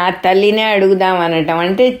అయిన ఆ తల్లినే అడుగుదాం అనటం.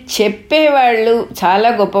 అంటే చెప్పేవాళ్ళు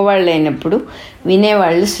చాలా గొప్పవాళ్ళు అయినప్పుడు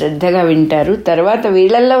వినేవాళ్ళు శ్రద్ధగా వింటారు. తర్వాత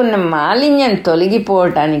వీళ్ళల్లో ఉన్న మాలిన్యం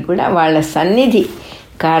తొలగిపోవటానికి కూడా వాళ్ళ సన్నిధి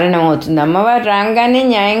కారణమవుతుంది. అమ్మవారు రాగానే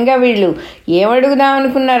న్యాయంగా వీళ్ళు ఏమడుగుదాం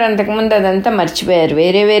అనుకున్నారు, అంతకుముందు అదంతా మర్చిపోయారు.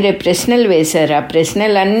 వేరే ప్రశ్నలు వేశారు. ఆ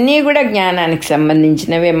ప్రశ్నలన్నీ కూడా జ్ఞానానికి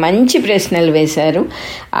సంబంధించినవే, మంచి ప్రశ్నలు వేశారు.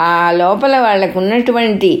 ఆ లోపల వాళ్ళకు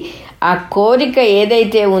ఉన్నటువంటి ఆ కోరిక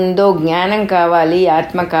ఏదైతే ఉందో, జ్ఞానం కావాలి,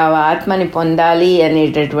 ఆత్మని పొందాలి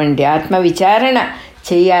అనేటటువంటి ఆత్మవిచారణ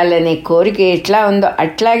చేయాలనే కోరిక ఎట్లా ఉందో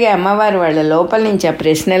అట్లాగే అమ్మవారు వాళ్ళ లోపల నుంచి ఆ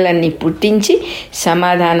ప్రశ్నలన్నీ పుట్టించి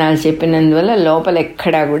సమాధానాలు చెప్పినందువల్ల లోపల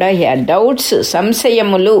ఎక్కడా కూడా డౌట్స్,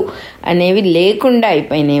 సంశయములు అనేవి లేకుండా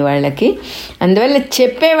అయిపోయినాయి వాళ్ళకి. అందువల్ల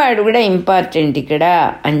చెప్పేవాడు కూడా ఇంపార్టెంట్ ఇక్కడ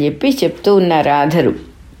అని చెప్పి చెప్తూ ఉన్నారు ఆధరు.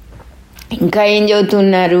 ఇంకా ఏం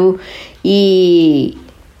చెబుతున్నారు, ఈ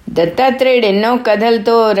దత్తాత్రేయుడు ఎన్నో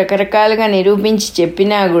కథలతో రకరకాలుగా నిరూపించి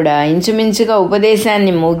చెప్పినా కూడా ఇంచుమించుగా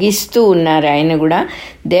ఉపదేశాన్ని ముగిస్తూ ఉన్నారు. ఆయన కూడా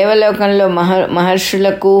దేవలోకంలో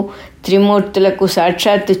మహర్షులకు, త్రిమూర్తులకు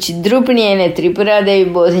సాక్షాత్తు చిద్రూపిణి అయిన త్రిపురాదేవి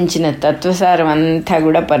బోధించిన తత్వసారం అంతా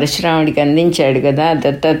కూడా పరశురాముడికి అందించాడు కదా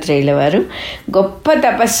దత్తాత్రేయుల వారు. గొప్ప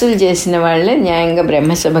తపస్సులు చేసిన వాళ్ళే న్యాయంగా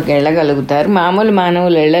బ్రహ్మసభకు వెళ్ళగలుగుతారు. మామూలు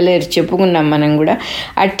మానవులు వెళ్ళలేరు, చెప్పుకున్నాం మనం కూడా.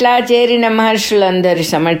 అట్లా చేరిన మహర్షులందరి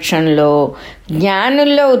సమక్షంలో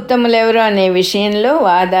జ్ఞానుల్లో ఉత్తములు ఎవరు అనే విషయంలో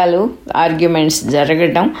వాదాలు, ఆర్గ్యుమెంట్స్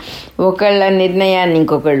జరగటం, ఒకళ్ళ నిర్ణయాన్ని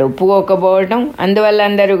ఇంకొకళ్ళు ఒప్పుకోకపోవటం, అందువల్ల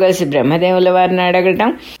అందరూ కలిసి బ్రహ్మదేవుల వారిని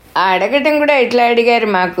అడగటం కూడా ఎట్లా అడిగారు,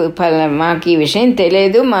 మాకు ఈ విషయం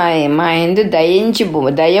తెలియదు, మా యందు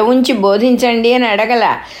దయ ఉంచి బోధించండి అని అడగల.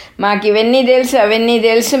 మాకు ఇవన్నీ తెలుసు, అవన్నీ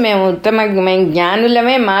తెలుసు, మేము మేము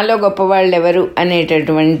జ్ఞానులమే, మాలో గొప్పవాళ్ళు ఎవరు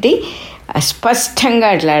అనేటటువంటి స్పష్టంగా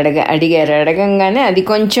అట్లా అడిగారు. అడగంగానే అది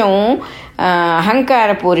కొంచెం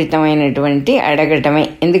అహంకారపూరితమైనటువంటి అడగటమే.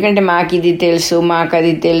 ఎందుకంటే మాకు ఇది తెలుసు, మాకు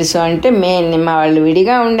అది తెలుసు అంటే మా వాళ్ళు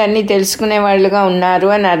విడిగా ఉండి అన్నీ తెలుసుకునే వాళ్ళుగా ఉన్నారు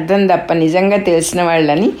అని అర్థం తప్ప నిజంగా తెలిసిన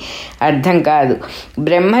వాళ్ళని అర్థం కాదు.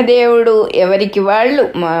 బ్రహ్మదేవుడు ఎవరికి వాళ్ళు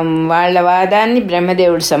వాళ్ళ వాదాన్ని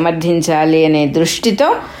బ్రహ్మదేవుడు సమర్థించాలి అనే దృష్టితో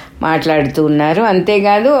మాట్లాడుతూ ఉన్నారు.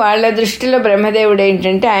 అంతేకాదు వాళ్ళ దృష్టిలో బ్రహ్మదేవుడు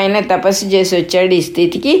ఏంటంటే ఆయన తపస్సు చేసి వచ్చాడు ఈ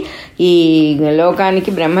స్థితికి, ఈ లోకానికి,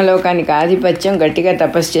 బ్రహ్మలోకానికి ఆధిపత్యం గట్టిగా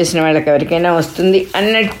తపస్సు చేసిన వాళ్ళకి ఎవరికైనా వస్తుంది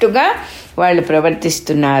అన్నట్టుగా వాళ్ళు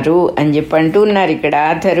ప్రవర్తిస్తున్నారు అని చెప్పి అంటూ ఉన్నారు. ఇక్కడ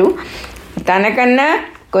ఆథరు తనకన్నా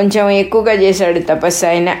కొంచెం ఎక్కువగా చేశాడు తపస్సు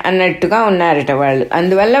ఆయన అన్నట్టుగా ఉన్నారట వాళ్ళు.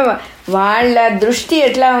 అందువల్ల వాళ్ళ దృష్టి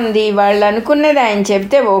ఎట్లా ఉంది, వాళ్ళు అనుకున్నది ఆయన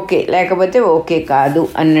చెప్తే ఓకే, లేకపోతే ఓకే కాదు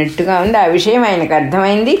అన్నట్టుగా ఉంది. ఆ విషయం ఆయనకు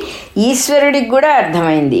అర్థమైంది, ఈశ్వరుడికి కూడా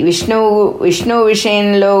అర్థమైంది. విష్ణువు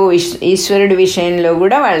విషయంలో, ఈశ్వరుడి విషయంలో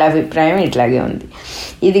కూడా వాళ్ళ అభిప్రాయం ఇట్లాగే ఉంది.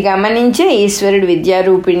 ఇది గమనించే ఈశ్వరుడు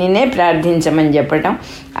విద్యారూపిణినే ప్రార్థించమని చెప్పటం.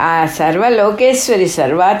 ఆ సర్వలోకేశ్వరి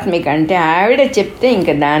సర్వాత్మిక అంటే ఆవిడ చెప్తే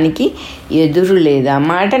ఇంకా దానికి ఎదురు లేదు. ఆ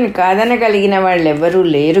మాటను కాదనగలిగిన వాళ్ళు ఎవరూ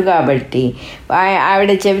లేరు కాబట్టి,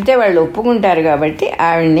 ఆవిడ చెబితే వాళ్ళు ఒప్పుకుంటారు కాబట్టి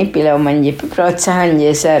ఆవిడ్ని పిలవమని చెప్పి ప్రోత్సాహం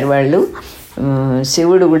చేశారు వాళ్ళు.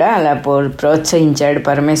 శివుడు కూడా అలా ప్రోత్సహించాడు,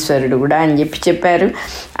 పరమేశ్వరుడు కూడా అని చెప్పారు.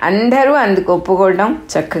 అందరూ అందుకు ఒప్పుకోవడం,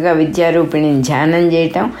 చక్కగా విద్యారూపిణిని ధ్యానం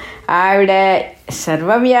చేయటం. ఆవిడ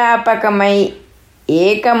సర్వవ్యాపకమై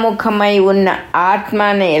ఏకముఖమై ఉన్న ఆత్మ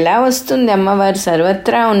అని ఎలా వస్తుంది? అమ్మవారు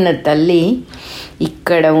సర్వత్రా ఉన్న తల్లి,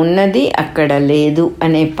 ఇక్కడ ఉన్నది అక్కడ లేదు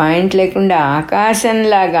అనే పాయింట్ లేకుండా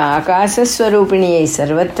ఆకాశంలాగా ఆకాశస్వరూపిణి అయి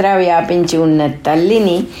సర్వత్రా వ్యాపించి ఉన్న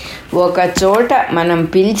తల్లిని ఒక చోట మనం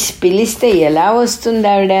పిలిస్తే ఎలా వస్తుంది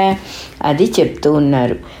ఆవిడ? అది చెప్తూ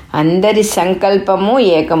ఉన్నారు. అందరి సంకల్పము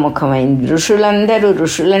ఏకముఖమైంది.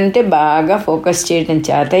 ఋషులంటే బాగా ఫోకస్ చేయడం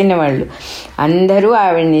చేతైన వాళ్ళు అందరూ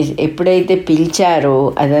ఆవిడ్ని ఎప్పుడైతే పిలిచారో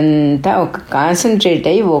అదంతా ఒక కాన్సన్ట్రేట్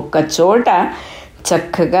అయ్యి ఒక్క చోట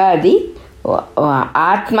చక్కగా అది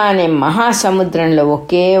ఆత్మ అనే మహాసముద్రంలో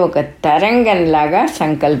ఒకే ఒక తరంగంలాగా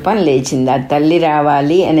సంకల్పం లేచింది. ఆ తల్లి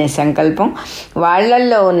రావాలి అనే సంకల్పం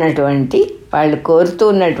వాళ్ళల్లో ఉన్నటువంటి, వాళ్ళు కోరుతూ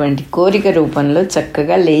ఉన్నటువంటి కోరిక రూపంలో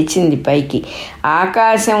చక్కగా లేచింది పైకి.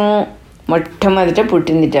 ఆకాశము మొట్టమొదట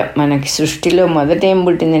పుట్టిందిట. మనకి సృష్టిలో మొదట ఏం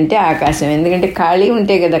పుట్టిందంటే ఆకాశం. ఎందుకంటే ఖాళీ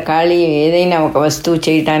ఉంటే కదా, ఖాళీ ఏదైనా ఒక వస్తువు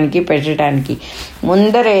చేయటానికి పెట్టడానికి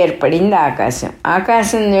ముందర ఏర్పడింది ఆకాశం.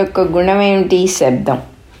 ఆకాశం యొక్క గుణం ఏమిటి? శబ్దం.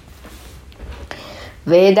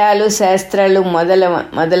 వేదాలు, శాస్త్రాలు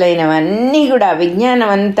మొదలైనవన్నీ కూడా, విజ్ఞానం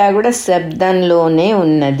అంతా కూడా శబ్దంలోనే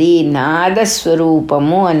ఉన్నది.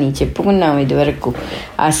 నాదస్వరూపము అని చెప్పుకున్నాం ఇదివరకు.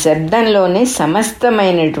 ఆ శబ్దంలోనే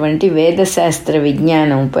సమస్తమైనటువంటి వేదశాస్త్ర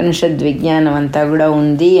విజ్ఞానం, ఉపనిషద్ విజ్ఞానం అంతా కూడా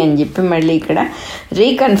ఉంది అని చెప్పి మళ్ళీ ఇక్కడ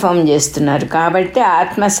రీకన్ఫర్మ్ చేస్తున్నారు. కాబట్టి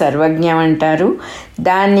ఆత్మ సర్వజ్ఞం అంటారు.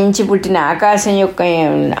 దాని నుంచి పుట్టిన ఆకాశం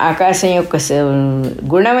యొక్క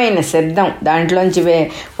గుణమైన శబ్దం, దాంట్లోంచి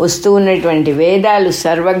వస్తూ ఉన్నటువంటి వేదాలు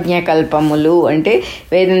సర్వజ్ఞ కల్పములు అంటే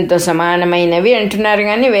వేదంతో సమానమైనవి అంటున్నారు.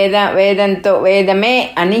 కానీ వేదమే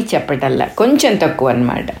అని చెప్పటల్లా, కొంచెం తక్కువ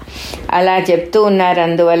అన్నమాట. అలా చెప్తూ ఉన్నారు.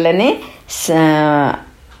 అందువల్లనే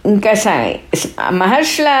ఇంకా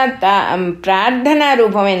మహర్షుల ప్రార్థనా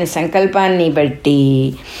రూపమైన సంకల్పాన్ని బట్టి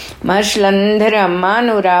మహర్షులందరూ అమ్మా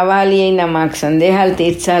నువ్వు రావాలి అయినా మాకు సందేహాలు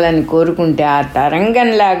తీర్చాలని కోరుకుంటే ఆ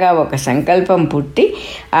తరంగంలాగా ఒక సంకల్పం పుట్టి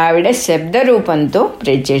ఆవిడ శబ్ద రూపంతో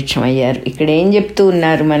ప్రత్యక్షమయ్యారు. ఇక్కడ ఏం చెప్తూ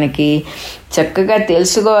ఉన్నారు మనకి? చక్కగా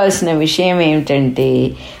తెలుసుకోవాల్సిన విషయం ఏమిటంటే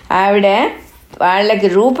ఆవిడ వాళ్ళకి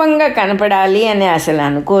రూపంగా కనపడాలి అని అసలు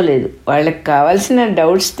అనుకోలేదు. వాళ్ళకి కావాల్సిన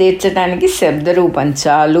డౌట్స్ తీర్చడానికి శబ్ద రూపం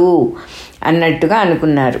చాలు అన్నట్టుగా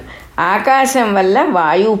అనుకున్నారు. ఆకాశం వల్ల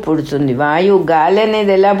వాయువు పుడుతుంది. గాలి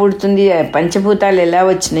అనేది ఎలా పుడుతుంది, పంచభూతాలు ఎలా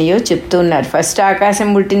వచ్చినాయో చెప్తున్నారు. ఫస్ట్ ఆకాశం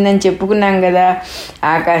పుట్టిందని చెప్పుకున్నాం కదా,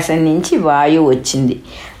 ఆకాశం నుంచి వాయువు వచ్చింది.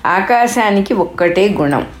 ఆకాశానికి ఒక్కటే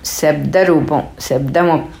గుణం శబ్ద రూపం, శబ్దం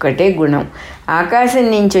ఒక్కటే గుణం. ఆకాశం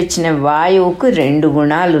నుంచి వచ్చిన వాయువుకు 2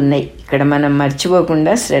 గుణాలు ఉన్నాయి. ఇక్కడ మనం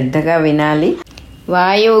మర్చిపోకుండా శ్రద్ధగా వినాలి.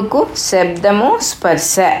 వాయువుకు శబ్దము,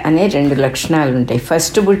 స్పర్శ అనే 2 లక్షణాలు ఉంటాయి.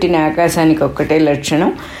 ఫస్ట్ పుట్టిన ఆకాశానికి ఒక్కటే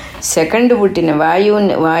లక్షణం, సెకండ్ పుట్టిన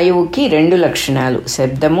వాయువుకి 2 లక్షణాలు,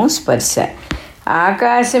 శబ్దము, స్పర్శ.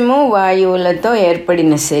 ఆకాశము వాయువులతో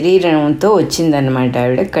ఏర్పడిన శరీరంతో వచ్చిందనమాట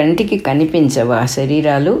ఆవిడ. కంటికి కనిపించవు ఆ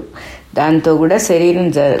శరీరాలు, దాంతో కూడా శరీరం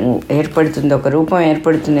ఏర్పడుతుంది, ఒక రూపం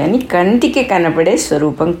ఏర్పడుతుంది అని కంటికి కనపడే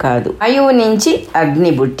స్వరూపం కాదు. వాయువు నుంచి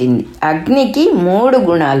అగ్ని పుట్టింది. అగ్నికి 3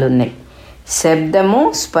 గుణాలు ఉన్నాయి, శబ్దము,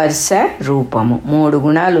 స్పర్శ, రూపము. 3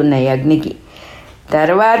 గుణాలు ఉన్నాయి అగ్నికి.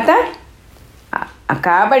 తర్వాత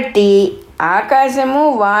కాబట్టి ఆకాశము,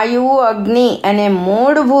 వాయువు, అగ్ని అనే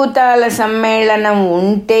 3 భూతాల సమ్మేళనం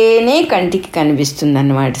ఉంటేనే కంటికి కనిపిస్తుంది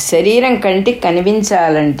అన్నమాట. శరీరం కంటికి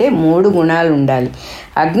కనిపించాలంటే 3 గుణాలు ఉండాలి.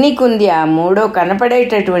 అగ్నికి ఉంది ఆ 3వ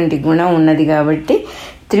కనపడేటటువంటి గుణం ఉన్నది. కాబట్టి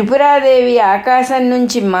త్రిపురాదేవి ఆకాశం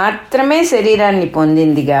నుంచి మాత్రమే శరీరాన్ని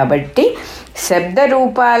పొందింది. కాబట్టి శబ్ద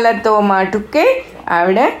రూపాలతో మటుకే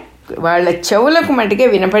ఆవిడ వాళ్ళ చెవులకు మటుకే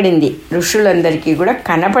వినపడింది, ఋషులందరికీ కూడా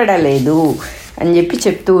కనపడలేదు అని చెప్పి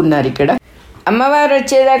చెప్తూ ఉన్నారు ఇక్కడ. అమ్మవారు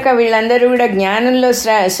వచ్చేదాకా వీళ్ళందరూ కూడా జ్ఞానంలో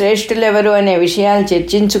శ్రేష్ఠులు ఎవరు అనే విషయాలు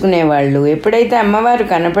చర్చించుకునేవాళ్ళు. ఎప్పుడైతే అమ్మవారు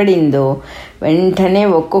కనపడిందో వెంటనే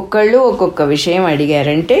ఒక్కొక్కళ్ళు ఒక్కొక్క విషయం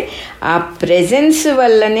అడిగారంటే ఆ ప్రెజెన్స్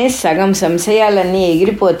వల్లనే సగం సంశయాలన్నీ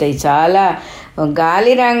ఎగిరిపోతాయి. చాలా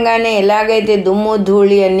గాలి రాగానే ఎలాగైతే దుమ్ము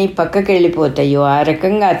ధూళి అన్నీ పక్కకి వెళ్ళిపోతాయో ఆ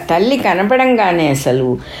రకంగా తల్లి కనపడంగానే అసలు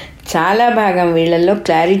చాలా భాగం వీళ్ళల్లో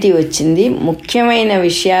క్లారిటీ వచ్చింది. ముఖ్యమైన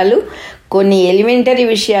విషయాలు, కొన్ని ఎలిమెంటరీ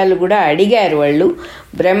విషయాలు కూడా అడిగారు వాళ్ళు.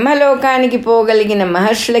 బ్రహ్మలోకానికి పోగలిగిన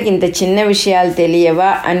మహర్షులకి ఇంత చిన్న విషయాలు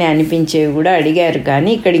తెలియవా అని అనిపించేవి కూడా అడిగారు.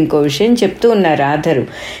 కానీ ఇక్కడ ఇంకో విషయం చెప్తూ ఉన్నారు ఆథరు,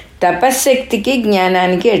 తపశ్శక్తికి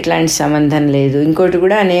జ్ఞానానికి ఎట్లాంటి సంబంధం లేదు. ఇంకోటి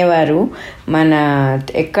కూడా అనేవారు మన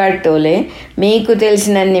ఎక్కార్ట్ టోలే, మీకు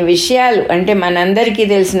తెలిసినన్ని విషయాలు అంటే మనందరికీ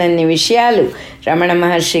తెలిసినన్ని విషయాలు రమణ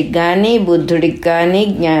మహర్షికి కానీ బుద్ధుడికి కానీ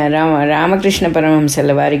రామకృష్ణ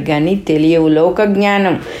పరమహంసల వారికి కానీ తెలియవు.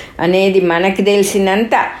 లోకజ్ఞానం అనేది మనకి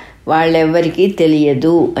తెలిసినంత వాళ్ళెవ్వరికీ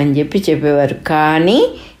తెలియదు అని చెప్పేవారు. కానీ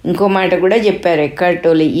ఇంకో మాట కూడా చెప్పారు ఎక్కార్ట్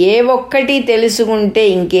టోలే, ఏ ఒక్కటి తెలుసుకుంటే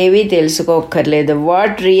ఇంకేవీ తెలుసుకోక్కర్లేదు.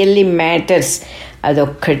 వాట్ రియల్లీ మ్యాటర్స్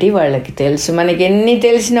అదొక్కటి వాళ్ళకి తెలుసు. మనకి ఎన్ని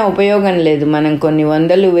తెలిసినా ఉపయోగం లేదు. మనం కొన్ని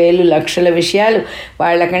వందలు వేలు లక్షల విషయాలు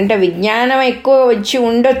వాళ్ళకంటే విజ్ఞానం ఎక్కువ వచ్చి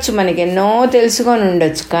ఉండొచ్చు, మనకి ఎన్నో తెలుసుకొని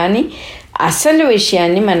ఉండొచ్చు, కానీ అసలు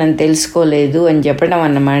విషయాన్ని మనం తెలుసుకోలేదు అని చెప్పడం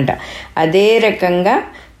అన్నమాట. అదే రకంగా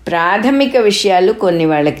ప్రాథమిక విషయాలు కొన్ని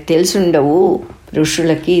వాళ్ళకి తెలుసుండవు.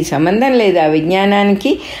 ఋషులకి సంబంధం లేదు, ఆ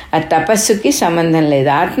విజ్ఞానానికి ఆ తపస్సుకి సంబంధం లేదు.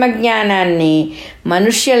 ఆత్మజ్ఞానాన్ని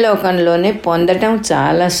మనుష్య లోకంలోనే పొందటం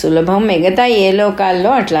చాలా సులభం. మిగతా ఏ లోకాల్లో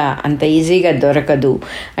అట్లా అంత ఈజీగా దొరకదు.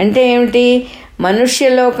 అంటే ఏమిటి, మనుష్య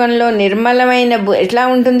లోకంలో నిర్మలమైన ఎట్లా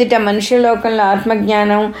ఉంటుందిట మనుష్య లోకంలో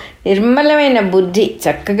ఆత్మజ్ఞానం, నిర్మలమైన బుద్ధి,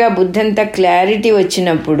 చక్కగా బుద్ధి అంతా క్లారిటీ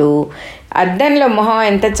వచ్చినప్పుడు అద్దంలో మొహం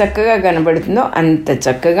ఎంత చక్కగా కనబడుతుందో అంత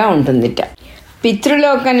చక్కగా ఉంటుందిట.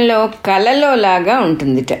 పితృలోకంలో కలలో లాగా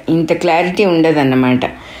ఉంటుందిట, ఇంత క్లారిటీ ఉండదన్నమాట.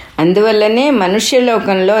 అందువల్లనే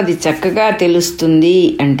మనుష్యలోకంలో అది చక్కగా తెలుస్తుంది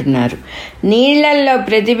అంటున్నారు. నీళ్లల్లో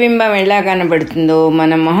ప్రతిబింబం ఎలా కనబడుతుందో,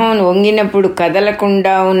 మన మొహం వంగినప్పుడు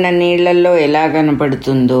కదలకుండా ఉన్న నీళ్లల్లో ఎలా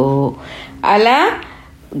కనపడుతుందో అలా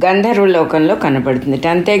గంధర్వలోకంలో కనపడుతుంది.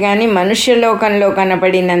 అంతేగాని మనుష్యలోకంలో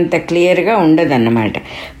కనపడినంత క్లియర్గా ఉండదన్నమాట.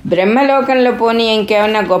 బ్రహ్మలోకంలో పోనీ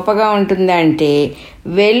ఇంకేమన్నా గొప్పగా ఉంటుందా అంటే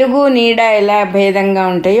వెలుగు నీడ ఎలా భేదంగా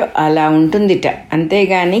ఉంటాయో అలా ఉంటుందిట.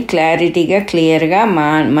 అంతేగాని క్లారిటీగా క్లియర్గా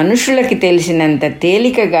మనుషులకి తెలిసినంత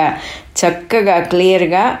తేలికగా చక్కగా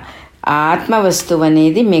క్లియర్గా ఆత్మవస్తువు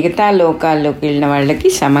అనేది మిగతా లోకాల్లోకి వెళ్ళిన వాళ్ళకి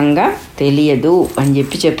సమంగా తెలియదు అని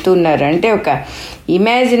చెప్తున్నారు. అంటే ఒక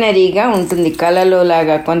ఇమాజినరీగా ఉంటుంది,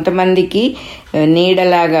 కలలోలాగా కొంతమందికి,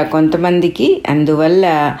 నీడలాగా కొంతమందికి. అందువల్ల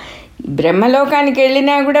బ్రహ్మలోకానికి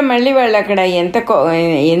వెళ్ళినా కూడా మళ్ళీ వాళ్ళు అక్కడ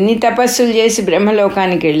ఎన్ని తపస్సులు చేసి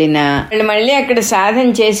బ్రహ్మలోకానికి వెళ్ళినా వాళ్ళు మళ్ళీ అక్కడ సాధన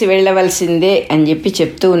చేసి వెళ్ళవలసిందే అని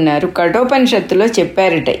చెప్తూ ఉన్నారు. కఠోపనిషత్తులో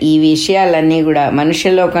చెప్పారట ఈ విషయాలన్నీ కూడా.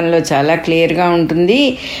 మనుష్యలోకంలో చాలా క్లియర్గా ఉంటుంది,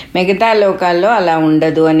 మిగతా లోకాల్లో అలా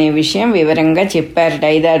ఉండదు అనే విషయం వివరంగా చెప్పారట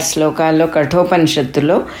 5-6 శ్లోకాల్లో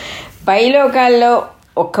కఠోపనిషత్తులో. పైలోకాల్లో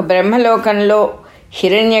ఒక్క బ్రహ్మలోకంలో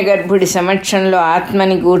హిరణ్య గర్భుడి సమక్షంలో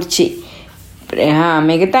ఆత్మని గూర్చి,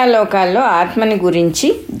 మిగతా లోకాల్లో ఆత్మని గురించి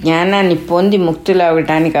జ్ఞానాన్ని పొంది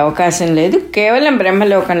ముక్తులవటానికి అవకాశం లేదు. కేవలం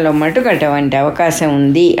బ్రహ్మలోకంలో మటుకు అటువంటి అవకాశం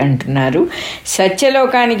ఉంది అంటున్నారు.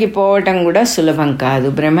 సత్యలోకానికి పోవటం కూడా సులభం కాదు,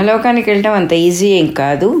 బ్రహ్మలోకానికి వెళ్ళటం అంత ఈజీ ఏం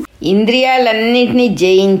కాదు. ఇంద్రియాలన్నిటినీ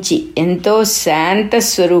జయించి ఎంతో శాంత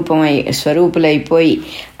స్వరూపులైపోయి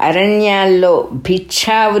అరణ్యాల్లో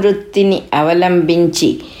భిక్షావృత్తిని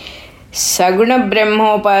అవలంబించి సగుణ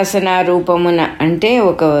బ్రహ్మోపాసన రూపమున, అంటే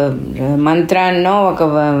ఒక మంత్రాన్నో ఒక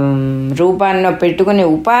రూపాన్నో పెట్టుకుని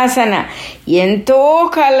ఉపాసన ఎంతో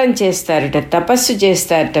కాలం చేస్తారట, తపస్సు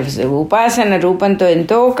చేస్తారట. ఉపాసన రూపంతో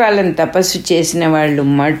ఎంతో కాలం తపస్సు చేసిన వాళ్ళు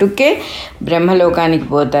మటుకే బ్రహ్మలోకానికి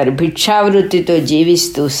పోతారు. భిక్షావృత్తితో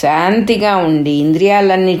జీవిస్తూ శాంతిగా ఉండి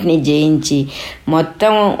ఇంద్రియాలన్నింటినీ జయించి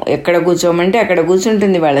మొత్తం ఎక్కడ కూర్చోమంటే అక్కడ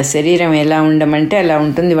కూర్చుంటుంది వాళ్ళ శరీరం, ఎలా ఉండమంటే అలా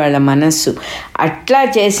ఉంటుంది వాళ్ళ మనస్సు. అట్లా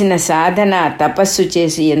చేసిన సాధన తపస్సు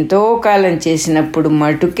చేసి ఎంతో కాలం చేసినప్పుడు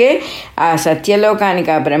మటుకే ఆ సత్యలోకానికి,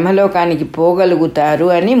 ఆ బ్రహ్మలోకానికి పోగలుగుతారు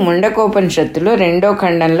అని ముండకోపనిషత్తులో 2వ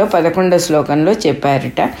ఖండంలో 11వ శ్లోకంలో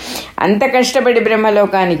చెప్పారట. అంత కష్టపడి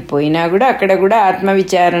బ్రహ్మలోకానికి పోయినా కూడా అక్కడ కూడా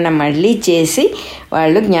ఆత్మవిచారణ మళ్ళీ చేసి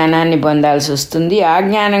వాళ్ళు జ్ఞానాన్ని పొందాల్సి వస్తుంది. ఆ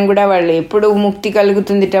జ్ఞానం కూడా వాళ్ళు ఎప్పుడు ముక్తి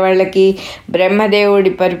కలుగుతుందిట వాళ్ళకి,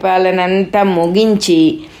 బ్రహ్మదేవుడి పరిపాలన అంతా ముగించి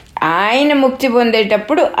ఆయన ముక్తి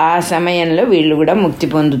పొందేటప్పుడు ఆ సమయంలో వీళ్ళు కూడా ముక్తి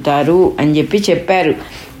పొందుతారు అని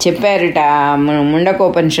చెప్పారుట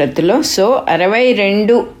ముండకోపనిషత్తులో. సో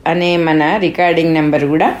 62 అనే మన రికార్డింగ్ నెంబర్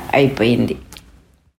కూడా అయిపోయింది.